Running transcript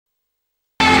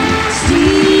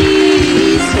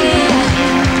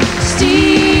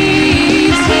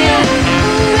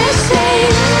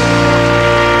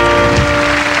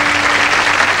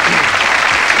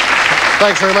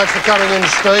Thanks very much for coming in,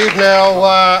 Steve.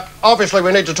 Now, obviously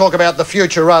we need to talk about the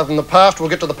future rather than the past. We'll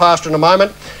get to the past in a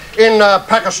moment. In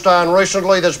Pakistan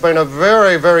recently, there's been a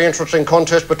very, very interesting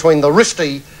contest between the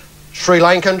wristy Sri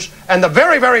Lankans and the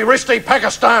very, very wristy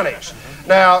Pakistanis.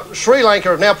 Now, Sri Lanka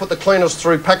have now put the cleaners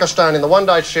through Pakistan in the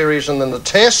one-day series and then the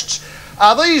tests.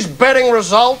 Are these betting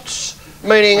results,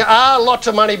 meaning are lots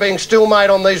of money being still made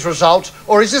on these results,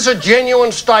 or is this a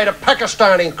genuine state of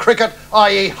Pakistani cricket,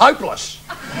 i.e. hopeless?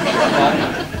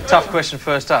 Tough question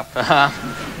first up. They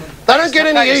don't get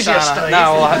any easier, Steve.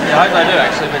 No, well, I hope they do,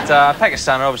 actually. But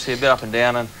Pakistan are obviously a bit up and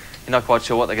down, and you're not quite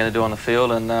sure what they're going to do on the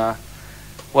field. And,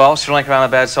 well, Sri Lanka are on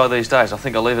a bad side these days. I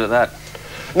think I'll leave it at that.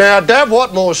 Now, Dav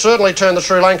Watmore certainly turned the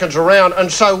Sri Lankans around,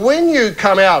 and so when you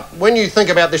come out, when you think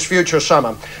about this future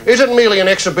summer, is it merely an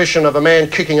exhibition of a man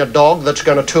kicking a dog that's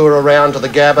going to tour around to the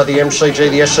Gabba, the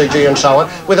MCG, the SCG and so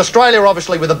on, with Australia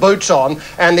obviously with the boots on,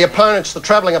 and the opponents, the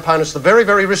travelling opponents, the very,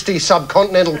 very wristy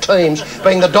subcontinental teams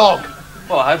being the dog?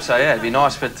 Well, I hope so, yeah, it'd be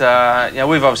nice, but you know,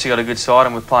 we've obviously got a good side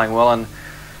and we're playing well, and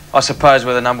I suppose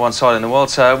we're the #1 side in the world,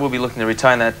 so we'll be looking to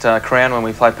retain that crown when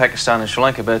we play Pakistan and Sri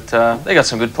Lanka, but they've got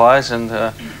some good players and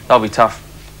they'll be tough.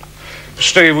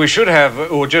 Steve, we should have,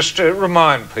 or just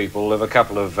remind people of a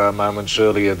couple of moments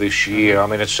earlier this year. I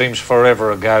mean, it seems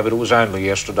forever ago, but it was only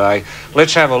yesterday.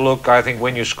 Let's have a look, I think,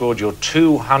 when you scored your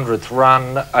 200th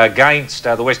run against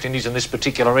the West Indies in this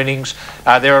particular innings.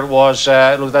 There it was.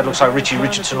 Look, that looks like Richie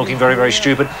Richardson looking very, very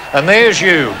stupid. And there's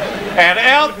you. And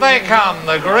out they come,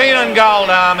 the green and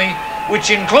gold army, which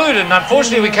included, and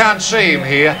unfortunately we can't see him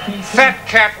here, Fat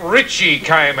Cat Richie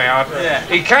came out. Yeah.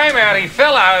 He came out, he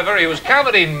fell over, he was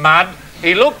covered in mud.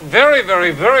 He looked very,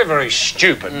 very, very, very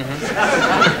stupid.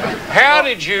 How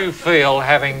did you feel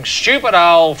having stupid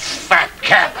old Fat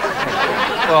Cat?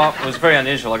 Well, it was very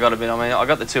unusual, I got to admit. I mean, I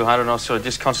got the 200 and I was sort of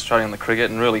just concentrating on the cricket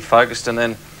and really focused, and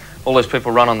then all those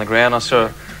people run on the ground. I saw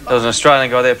there was an Australian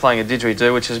guy there playing a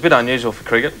didgeridoo, which is a bit unusual for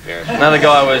cricket. Yeah. Another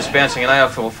guy was bouncing an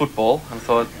AFL football, and I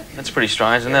thought, that's pretty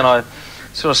strange. And then I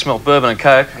sort of smelled bourbon and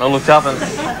coke, and I looked up and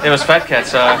there was Fat Cat,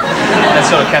 so that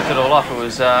sort of capped it all off. It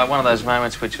was one of those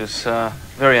moments which was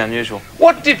very unusual.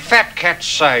 What did Fat Cat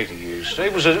say to you,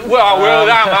 Steve? Was it, well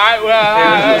done, mate,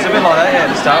 yeah, it was a bit like that,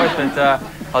 yeah, to start with,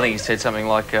 but I think he said something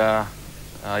like,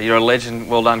 you're a legend,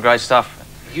 well done, great stuff.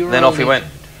 Then off he went.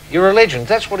 You're a legend,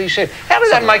 that's what he said. How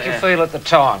did that make you feel at the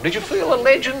time? Did you feel a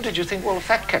legend? Did you think, well, a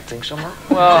Fat Cat thinks I'm right?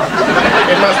 Well,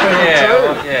 it must be true.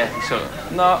 Well, yeah, sort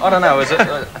of. No, I don't know, it was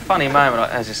a funny moment,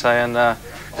 as you say, and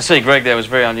to see Greg there was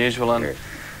very unusual, and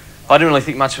I didn't really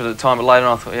think much of it at the time, but later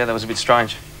on I thought, yeah, that was a bit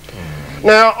strange.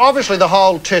 Now, obviously the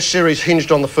whole test series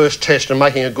hinged on the first test and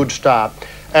making a good start.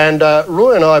 And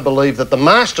Roy and I believe that the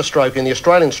masterstroke in the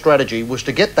Australian strategy was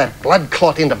to get that blood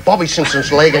clot into Bobby Simpson's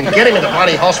leg and get him into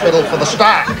bloody hospital for the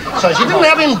start. So you didn't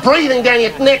have him breathing down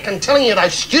your neck and telling you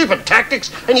those stupid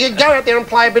tactics, and you could go out there and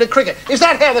play a bit of cricket. Is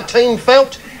that how the team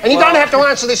felt? And you don't have to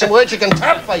answer this in words. You can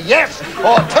tap for yes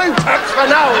or 2 taps for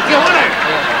no if you want to.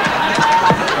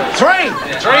 3.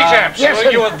 3 taps. Yes,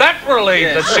 well, you were that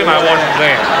relieved that Simo wasn't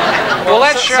there. Well,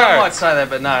 that shows. Some might say that,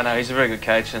 but no, he's a very good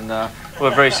coach, and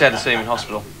we're very sad to see him in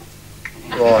hospital.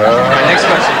 Right. Next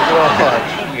question.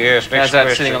 Yes, next How's that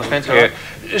question. sitting on the fence?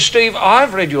 Yeah. Steve,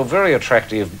 I've read your very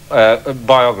attractive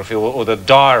biography, or the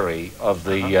diary of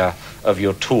the of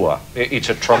your tour. It's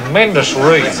a tremendous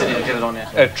read.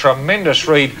 A tremendous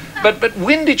read. But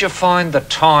when did you find the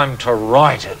time to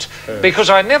write it? Because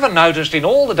I never noticed in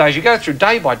all the days, you go through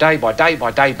day by day by day by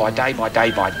day by day by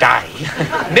day by day.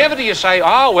 Never do you say,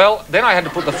 oh, well, then I had to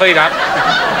put the feet up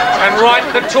and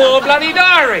write the tour bloody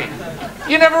diary.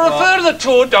 You never refer to the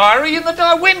tour diary in the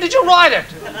diary. When did you write it?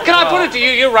 Can I put it to you?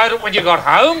 You wrote it when you got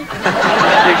home?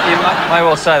 You may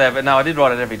well say that, but no, I did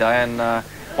write it every day, and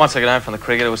once I got home from the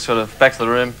cricket, it was sort of back to the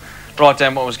room, write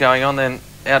down what was going on, then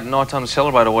out at night time to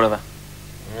celebrate or whatever.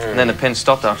 And then the pen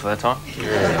stopped after that time.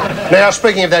 Now,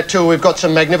 speaking of that tour, we've got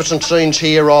some magnificent scenes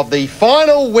here of the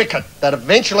final wicket that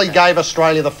eventually gave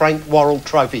Australia the Frank Worrell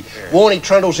Trophy. Warnie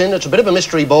Trundle's in. It's a bit of a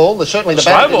mystery ball. There's certainly the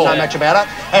bat didn't know much about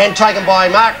it. And taken by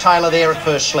Mark Taylor there at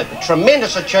first slip. A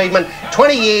tremendous achievement.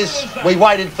 20 years we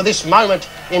waited for this moment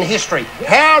in history.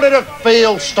 How did it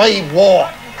feel, Steve Waugh?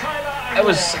 It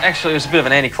was actually, it was a bit of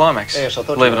an anticlimax, yes, I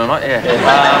thought believe it or not, yeah.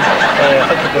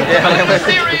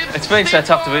 It's been so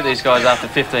tough to beat these guys after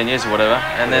 15 years or whatever,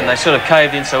 and then they sort of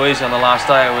caved in so easy on the last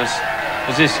day. It was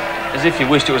as if you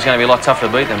wished it was going to be a lot tougher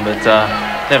to beat them, but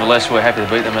nevertheless we were happy to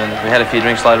beat them, and we had a few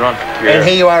drinks later on. And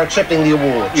here you are accepting the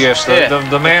awards. Yes,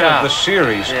 the man of the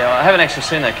series. Yeah, I haven't actually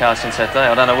seen that car since that day.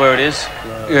 I don't know where it is.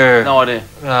 Yeah. No idea.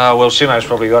 Well, Simo's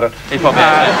probably got it. He probably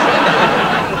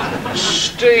has.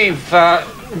 Steve,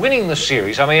 winning the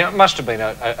series, I mean, it must have been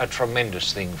a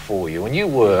tremendous thing for you. And you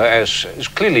were, as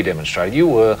clearly demonstrated, you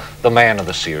were the man of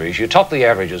the series. You topped the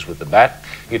averages with the bat.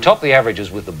 You topped the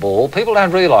averages with the ball. People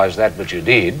don't realise that, but you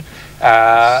did.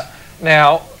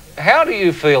 Now, how do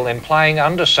you feel then playing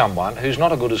under someone who's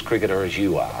not as good as cricketer as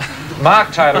you are?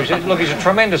 Mark Taylor, look, he's a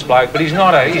tremendous bloke, but he's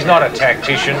not a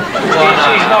tactician.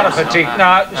 He's not a particular...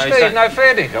 No, Steve, no,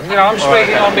 fair dinkum. You know, I'm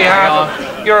speaking on behalf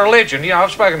of... You're a legend. You know,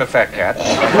 I've spoken to Fat Cat.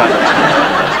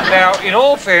 Now, in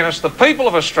all fairness, the people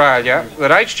of Australia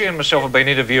that HG and myself have been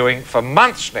interviewing for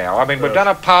months now, I mean, we've done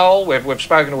a poll, we've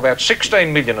spoken to about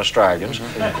 16 million Australians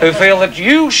who feel that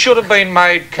you should have been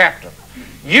made captain.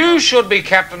 You should be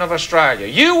captain of Australia.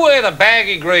 You wear the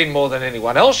baggy green more than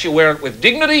anyone else. You wear it with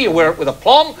dignity, you wear it with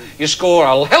aplomb, you score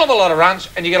a hell of a lot of runs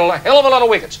and you get a hell of a lot of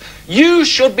wickets. You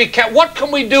should be What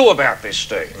can we do about this,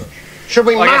 Steve? Should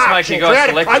we march and create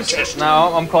a protest?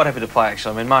 No, I'm quite happy to play,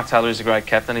 actually. I mean, Mark Taylor is a great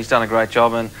captain. He's done a great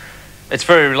job and it's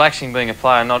very relaxing being a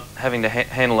player, not having to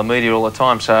handle the media all the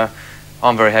time. So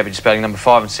I'm very happy just batting number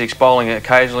 5 and 6, bowling it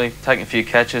occasionally, taking a few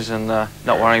catches and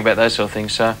not worrying about those sort of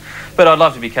things. So, but I'd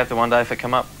love to be captain one day if it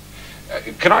come up.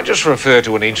 Can I just refer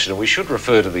to an incident? We should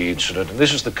refer to the incident, and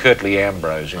this is the Kirtley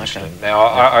Ambrose incident. Okay. Now,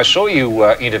 I saw you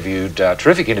interviewed,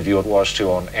 terrific interview it was too,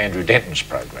 on Andrew Denton's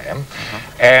program,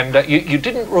 and you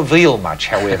didn't reveal much,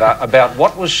 however, about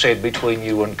what was said between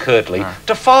you and Kirtley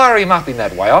to fire him up in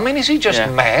that way. I mean, is he just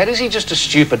mad? Is he just a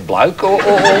stupid bloke, or with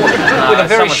a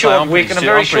very short wick and a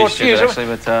very short fuse?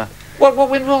 Actually, but what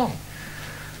went wrong?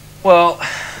 Well.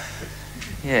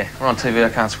 Yeah, we're on TV, I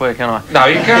can't swear, can I? No,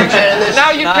 you can't. No,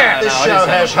 you can't. This show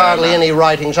has hardly any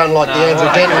ratings, unlike the Andrew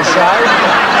Denton show.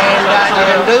 And you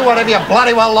can do whatever you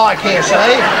bloody well like here, Steve.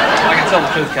 I can tell the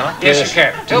truth, can I? Yes, you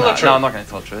can. Tell the truth. No, I'm not going to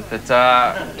tell the truth. But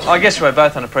I guess we were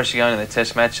both under pressure going into the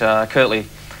test match. Kirtley,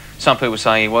 some people were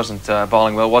saying he wasn't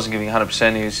bowling well, wasn't giving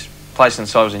 100%, he was placing the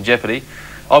side was in jeopardy.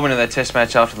 I went into that test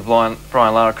match after the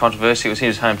Brian Lara controversy. It was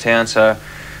his hometown, so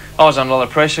I was under a lot of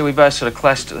pressure. We both sort of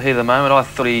clashed at the heat of the moment. I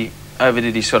thought he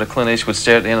overdid his sort of Clint Eastwood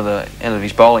stare at the end of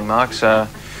his bowling mark, so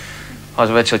I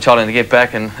was eventually told him to get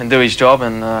back and do his job,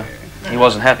 and he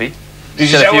wasn't happy.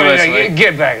 Did you say,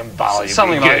 get back and bowl?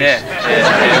 Something like that,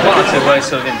 yeah. One or two words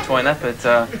sort of in between that, but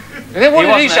then what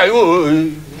did he say?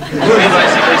 He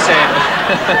basically said,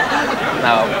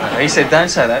 no, he said, don't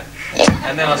say that.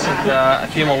 And then I said a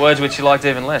few more words which he liked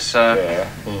even less, so,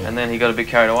 and then he got a bit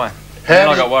carried away. And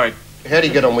I got worried. How do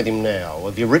you get on with him now?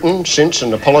 Have you written since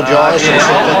and apologised?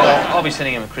 I'll be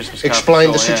sending him a Christmas card.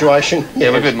 Explain the situation?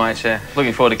 Yeah, we're good mates, yeah.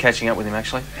 Looking forward to catching up with him,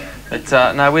 actually.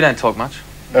 But, no, we don't talk much.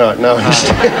 All right, no.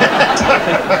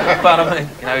 But, I mean,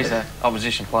 you know, he's an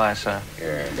opposition player, so...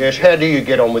 Yes, how do you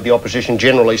get on with the opposition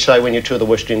generally, say, when you tour the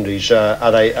West Indies?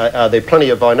 Are there plenty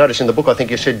of... I noticed in the book, I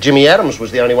think you said Jimmy Adams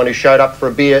was the only one who showed up for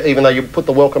a beer, even though you put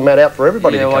the welcome mat out for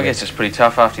everybody to come I guess it's pretty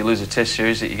tough after you lose a test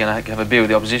series that you're going to have a beer with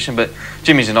the opposition, but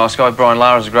Jimmy's a nice guy, Brian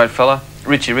Lara's a great fella,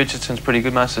 Richie Richardson's pretty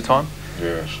good most of the time.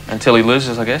 Yes. Until he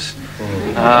loses, I guess.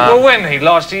 Well, when he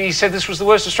lost, he said this was the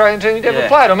worst Australian team he'd ever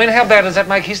played. I mean, how bad does that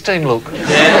make his team look? Yeah,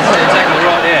 that's exactly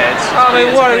right, yeah. It's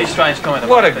a pretty strange comment.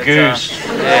 What a goose.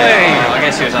 I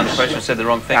guess he was under pressure and said the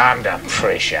wrong thing. Under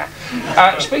pressure.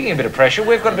 Speaking of a bit of pressure,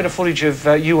 we've got a bit of footage of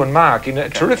you and Mark in a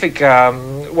terrific,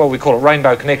 well, we call it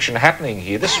Rainbow Connection happening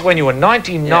here. This is when you were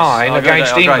 99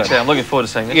 against England. I'm looking forward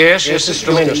to seeing this. Yes, this is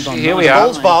tremendous. Here we are.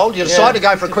 Ball's bowled, you decide to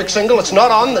go for a quick single, it's not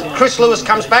on, Chris Lewis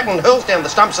comes back and hurls down the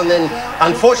stumps, and then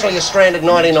unfortunately you're stranded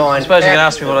 99. I suppose you can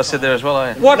ask me what I said there as well,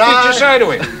 eh? What did you say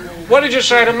to him? What did you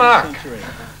say to Mark?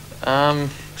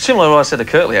 Similar to what I said to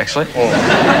Kirtley, actually.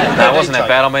 No, it wasn't that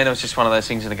bad. I mean, it was just one of those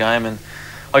things in the game, and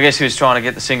I guess he was trying to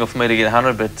get the single for me to get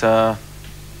 100, but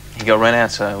he got run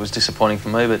out, so it was disappointing for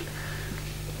me, but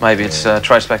maybe it's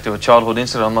traced back to a childhood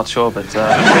incident, I'm not sure, but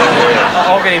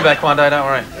I'll get him back one day, don't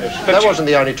worry. Yes. That wasn't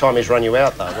the only time he's run you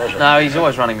out, though, was it? No, he's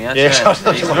always running me out. Yes,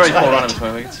 yeah. He's a very poor runner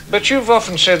between wickets. But you've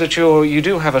often said that you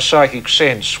do have a psychic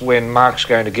sense when Mark's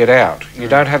going to get out. You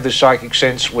don't have this psychic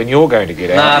sense when you're going to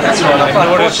get out. No, that's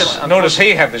right. Nor does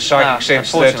he have this psychic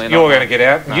sense that you're going to get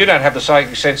out, and you don't have the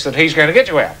psychic sense that he's going to get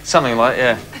you out. Something like,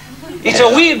 yeah. It's a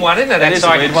weird one, isn't it? It is a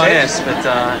weird one, yes, but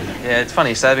yeah, it's funny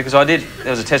you say, because there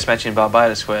was a test match in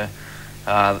Barbados where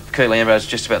Kirtley Ambrose was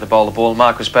just about to bowl the ball.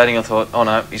 Mark was batting. I thought, oh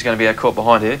no, he's going to be out caught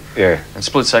behind here. Yeah. And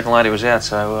split second later he was out.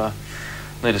 So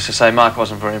needless to say, Mark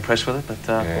wasn't very impressed with it. But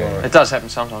it does happen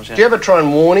sometimes. Yeah. Do you ever try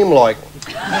and warn him, like?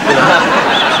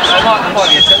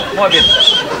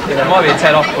 It might be a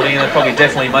tad off-putting, and it'd probably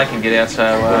definitely make him get out. So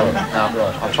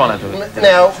no, I'm trying to do it.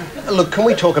 Now, Look, can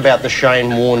we talk about the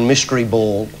Shane Warne mystery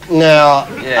ball? Now,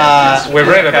 we've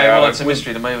read about well, it. it's a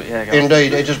mystery to me. Yeah, go on.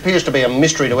 Indeed, it appears to be a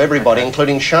mystery to everybody,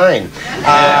 including Shane.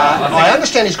 I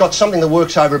understand he's got something that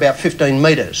works over about 15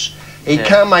 metres. He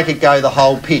can't make it go the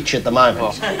whole pitch at the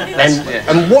moment. Well,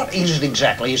 and what is it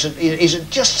exactly? Is it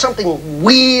just something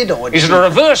weird, or Is it a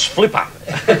reverse flipper?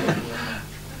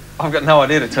 I've got no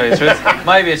idea, to tell you the truth.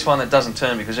 Maybe it's one that doesn't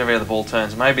turn because every other ball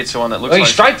turns. Maybe it's the one that looks like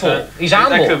straight ball. He's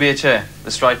arm that ball. could be a chair, the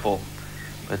straight ball.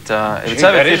 But if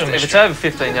it's over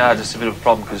 15 yards, it's a bit of a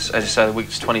problem because, as you say, the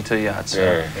wicket's 22 yards.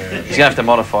 So he's going to have to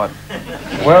modify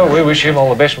it. Well, we wish him all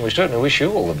the best, and we certainly wish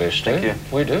you all the best, too. Thank you.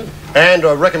 We do. And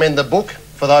I recommend the book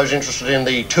for those interested in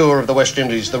the tour of the West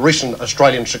Indies, the recent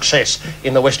Australian success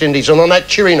in the West Indies. And on that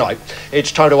cheery note,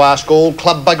 it's time to ask all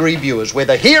Club Buggery viewers,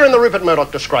 whether here in the Rupert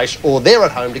Murdoch disgrace or there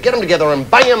at home, to get them together and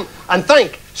bang them and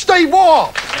thank Steve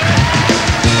Waugh.